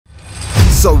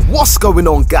So what's going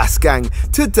on, Gas Gang?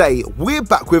 Today we're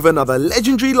back with another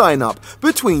legendary lineup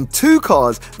between two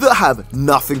cars that have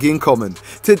nothing in common.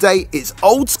 Today it's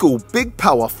old school big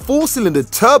power 4-cylinder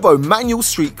turbo manual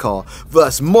street car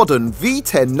versus modern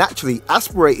V10 naturally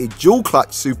aspirated dual clutch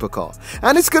supercar.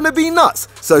 And it's gonna be nuts,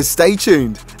 so stay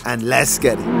tuned and let's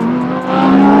get it.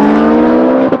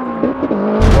 Welcome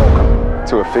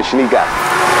to Officially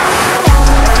Gas.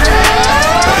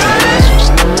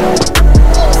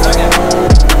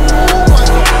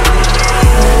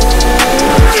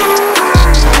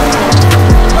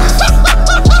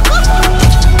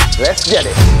 Let's get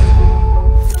it.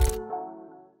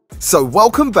 So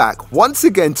welcome back once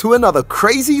again to another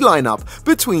crazy lineup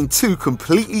between two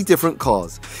completely different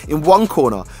cars. In one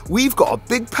corner, we've got a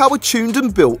big power tuned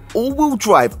and built all-wheel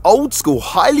drive old school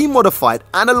highly modified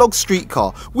analog street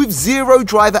car with zero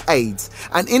driver aids,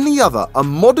 and in the other a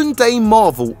modern day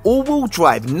marvel all-wheel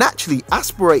drive naturally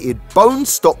aspirated bone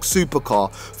stock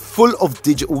supercar full of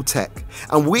digital tech.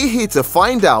 And we're here to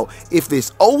find out if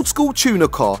this old school tuner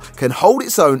car can hold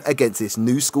its own against this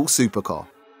new school supercar.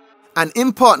 And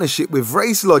in partnership with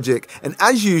Race Logic, and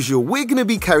as usual, we're going to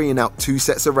be carrying out two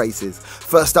sets of races.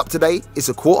 First up today is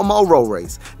a quarter-mile roll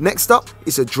race. Next up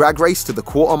is a drag race to the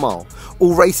quarter-mile.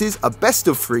 All races are best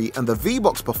of 3, and the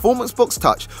V-Box Performance Box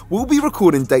Touch will be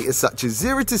recording data such as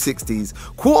 0 to 60s,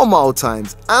 quarter-mile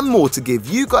times, and more to give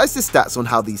you guys the stats on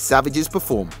how these savages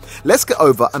perform. Let's get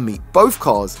over and meet both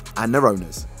cars and their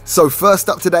owners. So first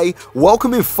up today,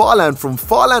 welcoming FARLAN from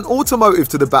FARLAN Automotive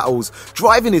to the battles,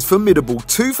 driving his formidable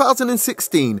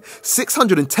 2016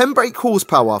 610 brake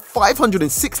horsepower,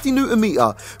 560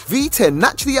 Nm V10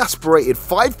 naturally aspirated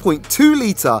 5.2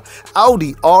 litre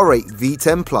Audi R8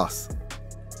 V10 Plus.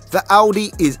 The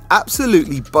Audi is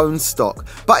absolutely bone stock,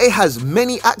 but it has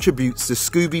many attributes the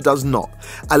Scooby does not.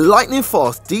 A lightning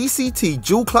fast DCT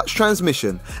dual clutch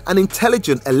transmission, an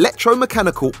intelligent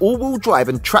electromechanical all-wheel drive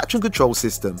and traction control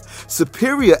system,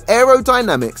 superior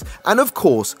aerodynamics, and of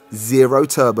course, zero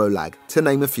turbo lag, to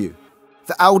name a few.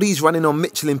 The Audi's running on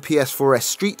Michelin PS4S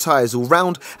street tyres all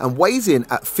round and weighs in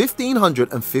at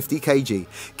 1550 kg,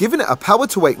 giving it a power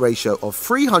to weight ratio of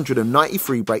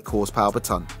 393 brake horsepower per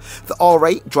tonne. The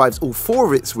R8 drives all 4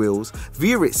 of its wheels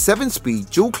via its 7-speed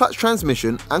dual clutch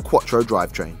transmission and quattro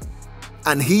drivetrain.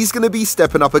 And he's going to be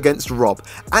stepping up against Rob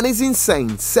and his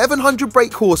insane 700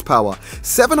 brake horsepower,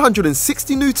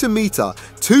 760 Nm,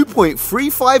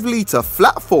 2.35 litre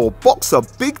flat 4 boxer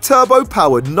big turbo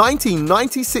powered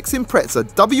 1996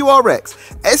 IMPREZA WRX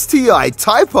STI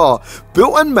Type R,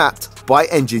 built and mapped by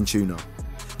Engine Tuner.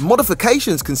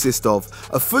 Modifications consist of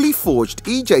a fully forged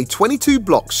EJ22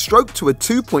 block stroked to a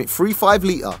 2.35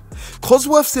 litre,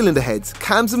 Cosworth cylinder heads,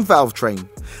 cams and valve train,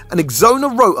 an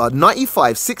Exona rotor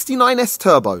 9569S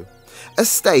turbo, a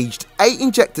staged 8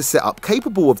 injector setup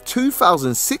capable of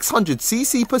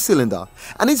 2600cc per cylinder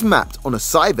and is mapped on a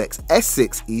Cyvex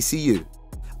S6 ECU.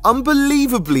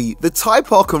 Unbelievably, the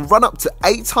Type R can run up to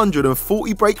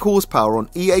 840 brake horsepower on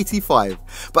E85,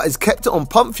 but has kept it on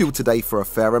pump fuel today for a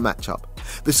fairer matchup.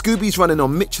 The Scooby's running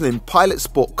on Michelin Pilot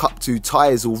Sport Cup 2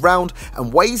 tyres all round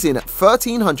and weighs in at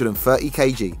 1330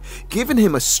 kg, giving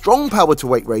him a strong power to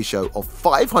weight ratio of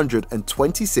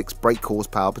 526 brake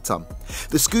horsepower per tonne.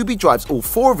 The Scooby drives all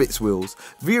 4 of its wheels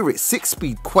via its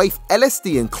 6-speed Quaife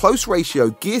LSD and close ratio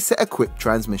gear set equipped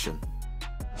transmission.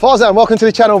 Farzan, welcome to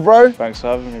the channel, bro. Thanks for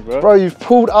having me, bro. Bro, you've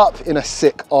pulled up in a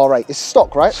sick R8. It's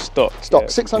stock, right? Stock. Stock, yeah,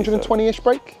 620-ish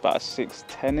brake? About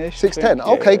 610-ish. 610,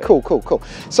 yeah, okay, yeah. Cool.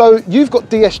 So you've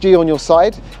got DSG on your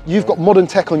side, you've got modern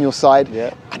tech on your side,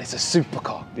 yeah, and it's a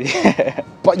supercar. Yeah.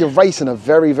 But you're racing a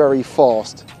very, very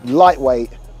fast,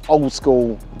 lightweight, old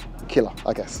school killer,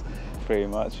 I guess. Pretty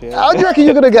much, yeah. How do you reckon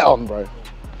you're going to get on, bro?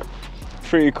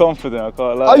 Pretty confident, I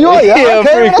can't lie. Oh, you are, yeah? Yeah, okay, I'm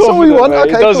pretty that's what we want. man.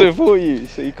 Okay, He does cool. it for you,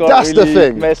 so you can't That's really the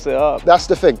thing. mess it up. That's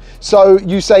the thing. So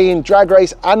you say in drag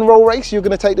race and roll race, you're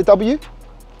going to take the W?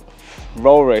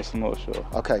 Roll race, I'm not sure.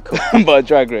 Okay, cool. But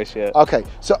drag race, yeah. Okay,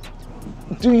 so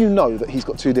do you know that he's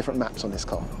got 2 different maps on this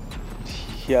car?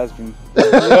 He has been,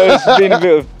 it's been a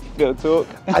bit of talk.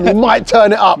 And he might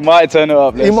turn it up. Might turn it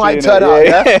up. He might turn it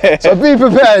up, yeah? So be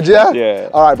prepared, yeah? Yeah.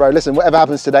 All right, bro, listen, whatever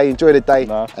happens today, enjoy the day,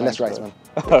 Nah, and let's thanks, race, bro. man.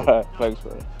 Alright, thanks,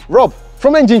 bro. Rob,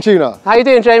 from Engine Tuner. How you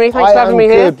doing, Jamie? Thanks for having me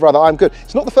here. I'm good, brother, I'm good.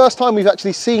 It's not the first time we've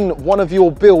actually seen one of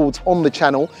your builds on the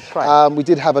channel. Right. We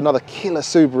did have another killer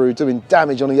Subaru doing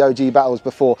damage on the OG battles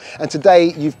before, and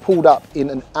today you've pulled up in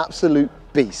an absolute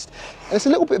beast. And it's a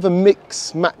little bit of a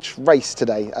mix match race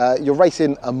today. You're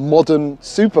racing a modern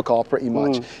supercar pretty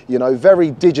much, you know,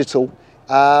 very digital,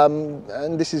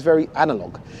 and this is very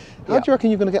analog. How do you reckon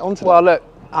you're going to get on today? Well, look,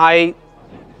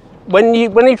 when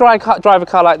you drive a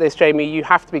car like this, Jamie, you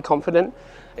have to be confident.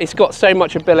 It's got so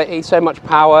much ability, so much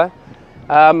power.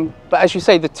 But as you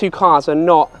say, the two cars are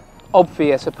not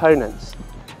obvious opponents.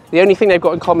 The only thing they've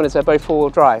got in common is they're both four-wheel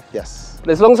drive. Yes.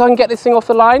 But as long as I can get this thing off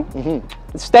the line, and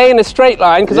stay in a straight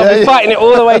line, because I've been fighting it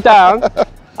all the way down,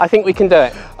 I think we can do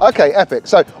it. Okay, epic.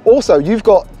 So also, you've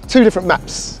got two different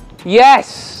maps.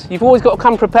 Yes, you've always got to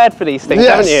come prepared for these things,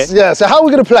 haven't you? Yeah, so how are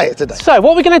we going to play it today? So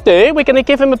what we're going to do, we're going to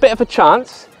give him a bit of a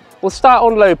chance. We'll start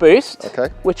on low boost,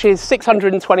 which is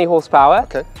 620 horsepower.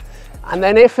 Okay. And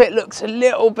then if it looks a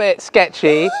little bit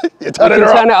sketchy, we can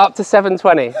turn it up to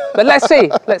 720. But let's see,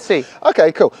 let's see.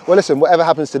 Okay, cool. Well, listen, whatever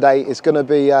happens today, it's going to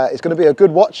be a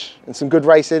good watch and some good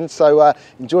racing. So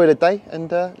enjoy the day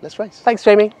and let's race. Thanks,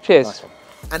 Jamie. Cheers. Nice one.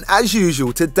 And as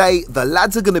usual, today the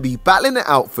lads are going to be battling it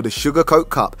out for the Sugarcoat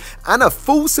Cup and a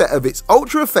full set of its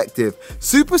ultra effective,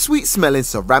 super sweet smelling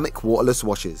ceramic waterless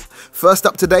washes. First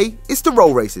up today is the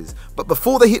roll races, but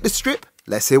before they hit the strip,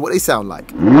 let's hear what they sound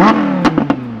like.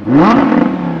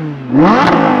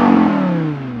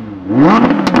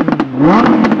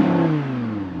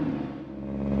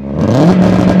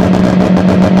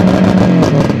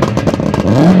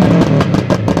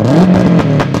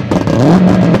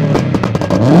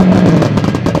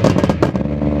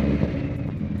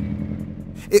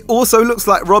 It also looks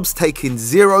like Rob's taking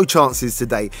zero chances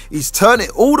today. He's turned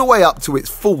it all the way up to its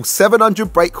full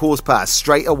 700 brake horsepower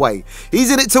straight away.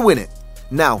 He's in it to win it.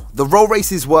 Now, the roll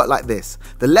races work like this.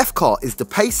 The left car is the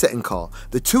pace setting car,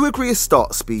 the two agree a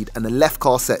start speed and the left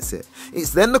car sets it.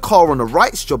 It's then the car on the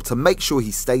right's job to make sure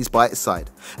he stays by its side.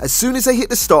 As soon as they hit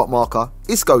the start marker,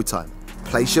 it's go time.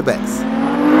 Place your bets.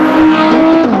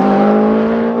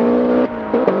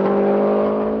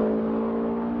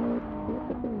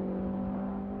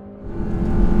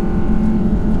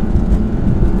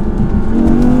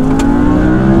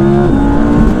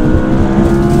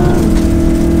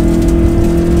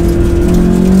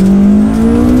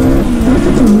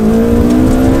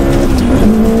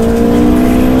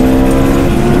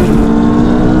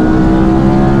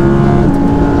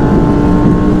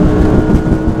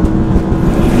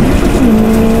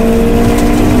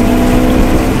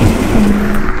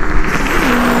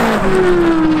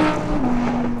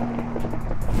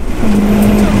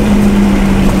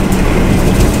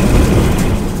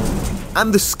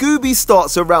 And the Scooby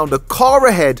starts around a car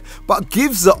ahead, but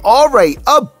gives the R8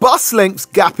 a bus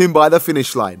length gap in by the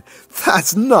finish line.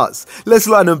 That's nuts. Let's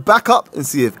line them back up and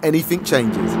see if anything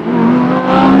changes.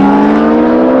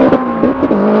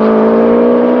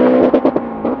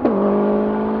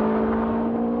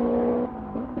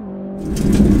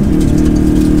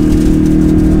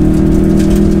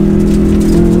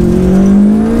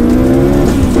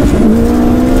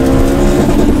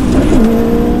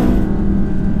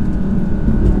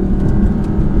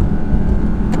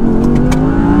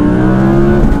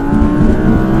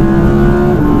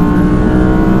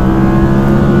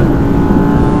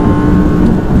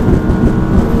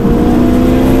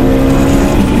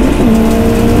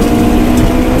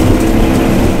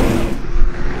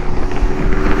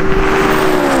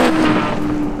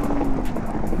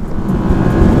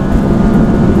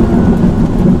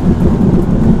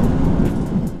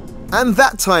 And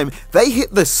that time, they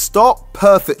hit the start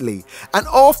perfectly. And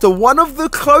after one of the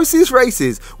closest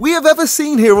races we have ever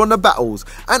seen here on the battles,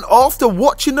 and after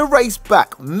watching the race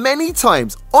back many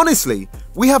times, honestly,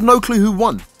 we have no clue who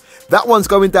won. That one's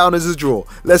going down as a draw.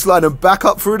 Let's line them back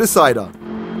up for a decider.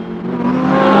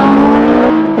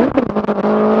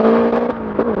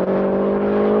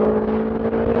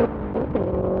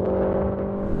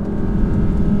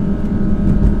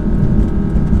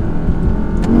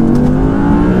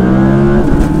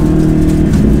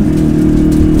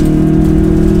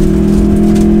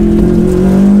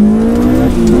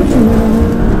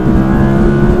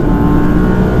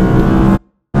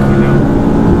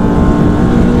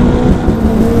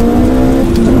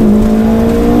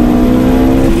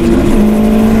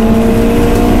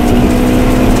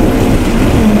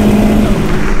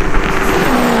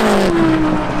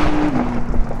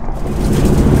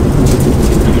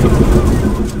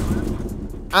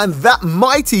 And that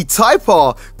mighty Type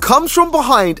R comes from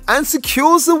behind and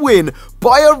secures the win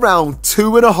by around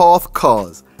 2.5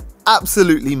 cars.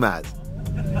 Absolutely mad.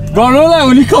 Bro, no lie,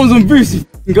 when he comes on boost, he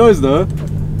f***ing goes though.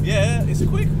 Yeah, it's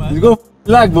quick, man. He's got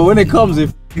lag, but when it comes, it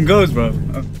f***ing goes, bro.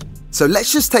 So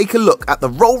let's just take a look at the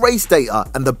roll race data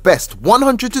and the best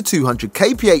 100 to 200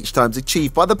 kph times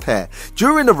achieved by the pair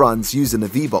during the runs using the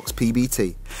V-Box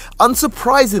PBT.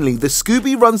 Unsurprisingly, the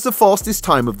Scooby runs the fastest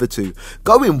time of the two,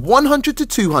 going 100 to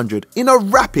 200 in a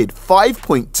rapid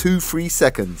 5.23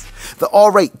 seconds. The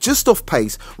R8 just off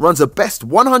pace runs a best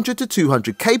 100 to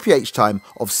 200 kph time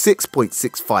of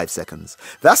 6.65 seconds.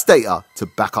 That's data to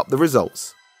back up the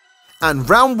results. And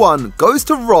round one goes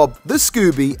to Rob, the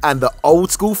Scooby, and the old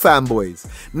school fanboys.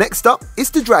 Next up is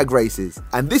the drag races,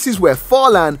 and this is where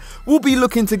Farlan will be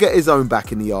looking to get his own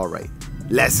back in the R8.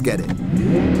 Let's get it.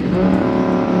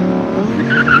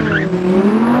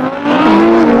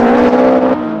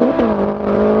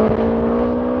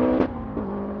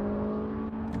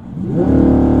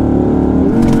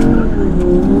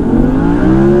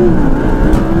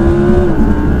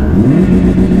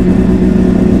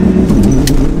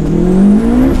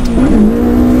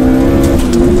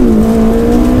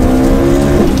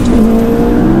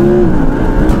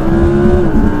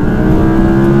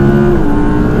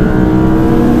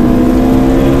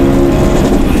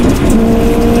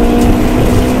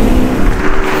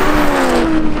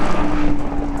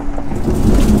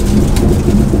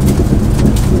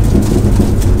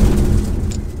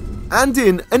 And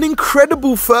in an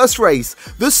incredible first race,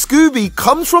 the Scooby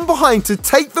comes from behind to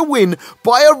take the win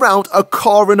by around a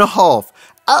car and a half.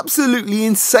 Absolutely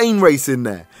insane race in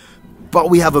there.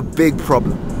 But we have a big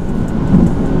problem.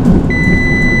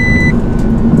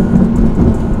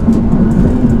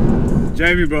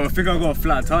 Jamie, bro, I think I got a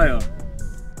flat tyre.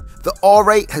 The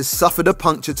R8 has suffered a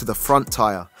puncture to the front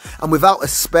tyre, and without a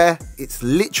spare, it's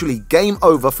literally game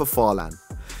over for Farlan.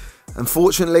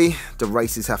 Unfortunately, the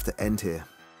races have to end here.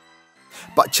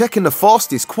 But checking the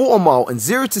fastest quarter mile and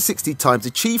 0 to 60 times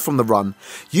achieved from the run,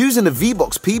 using the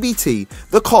V-Box PBT,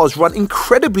 the cars run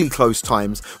incredibly close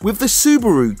times, with the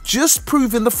Subaru just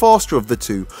proving the faster of the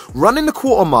two, running the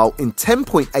quarter mile in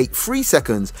 10.83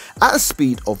 seconds at a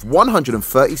speed of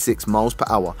 136 miles per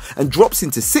hour and drops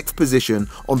into 6th position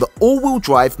on the all-wheel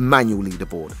drive manual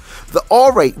leaderboard. The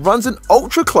R8 runs an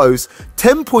ultra close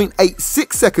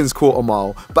 10.86 seconds quarter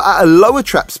mile, but at a lower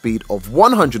trap speed of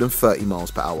 130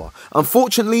 miles per hour.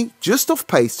 Unfortunately, just off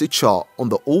pace to chart on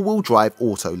the all-wheel drive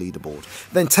auto leaderboard.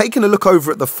 Then taking a look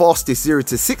over at the fastest 0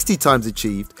 to 60 times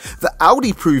achieved, the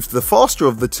Audi proved the faster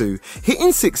of the two,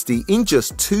 hitting 60 in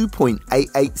just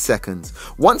 2.88 seconds.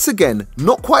 Once again,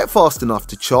 not quite fast enough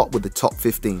to chart with the top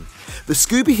 15. The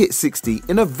Scooby hit 60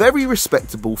 in a very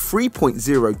respectable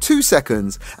 3.02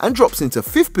 seconds and drops into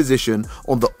 5th position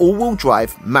on the all-wheel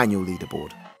drive manual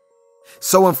leaderboard.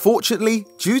 So unfortunately,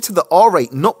 due to the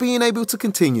R8 not being able to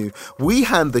continue, we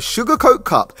hand the Sugarcoat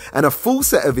Cup and a full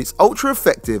set of its ultra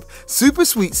effective, super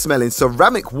sweet smelling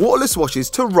ceramic waterless washes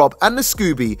to Rob and the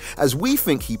Scooby, as we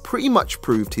think he pretty much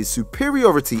proved his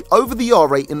superiority over the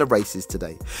R8 in the races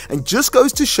today. And just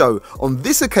goes to show, on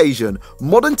this occasion,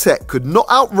 modern tech could not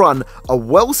outrun a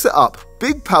well set up,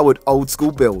 big powered old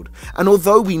school build. And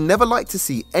although we never like to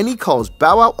see any cars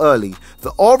bow out early,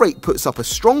 the R8 puts up a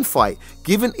strong fight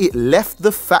given it left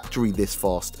the factory this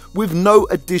fast with no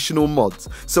additional mods.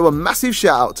 So a massive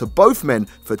shout out to both men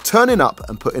for turning up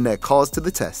and putting their cars to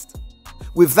the test.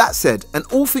 With that said, and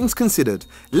all things considered,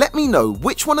 let me know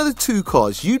which one of the two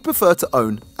cars you'd prefer to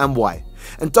own and why.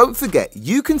 And don't forget,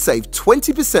 you can save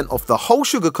 20% off the whole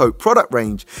Sugarcoat product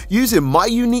range using my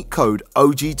unique code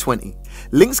OG20.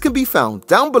 Links can be found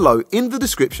down below in the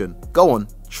description. Go on,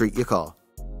 treat your car.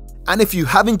 And if you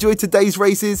have enjoyed today's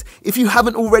races, if you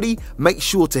haven't already, make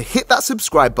sure to hit that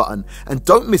subscribe button and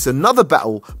don't miss another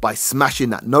battle by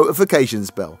smashing that notifications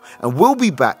bell. And we'll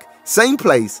be back, same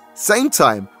place, same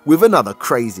time, with another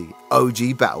crazy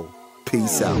OG battle.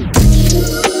 Peace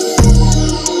out.